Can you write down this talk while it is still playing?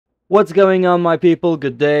What's going on, my people?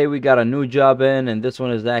 Good day. We got a new job in, and this one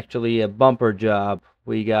is actually a bumper job.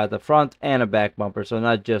 We got the front and a back bumper, so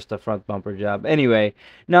not just a front bumper job. Anyway,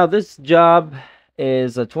 now this job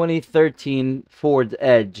is a 2013 Ford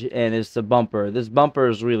Edge, and it's the bumper. This bumper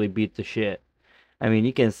is really beat to shit. I mean,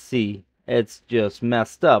 you can see it's just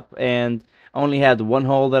messed up, and I only had one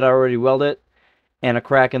hole that I already welded, and a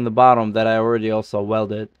crack in the bottom that I already also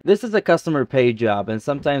welded. This is a customer pay job, and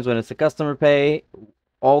sometimes when it's a customer pay,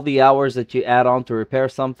 all the hours that you add on to repair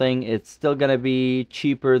something, it's still gonna be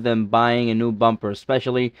cheaper than buying a new bumper,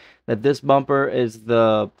 especially that this bumper is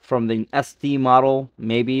the from the ST model.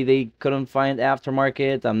 Maybe they couldn't find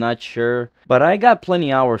aftermarket, I'm not sure, but I got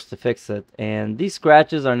plenty hours to fix it. And these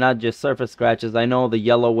scratches are not just surface scratches. I know the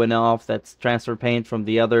yellow went off, that's transfer paint from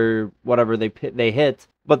the other whatever they hit,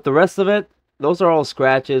 but the rest of it, those are all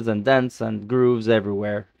scratches and dents and grooves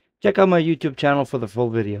everywhere. Check out my YouTube channel for the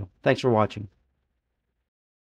full video. Thanks for watching.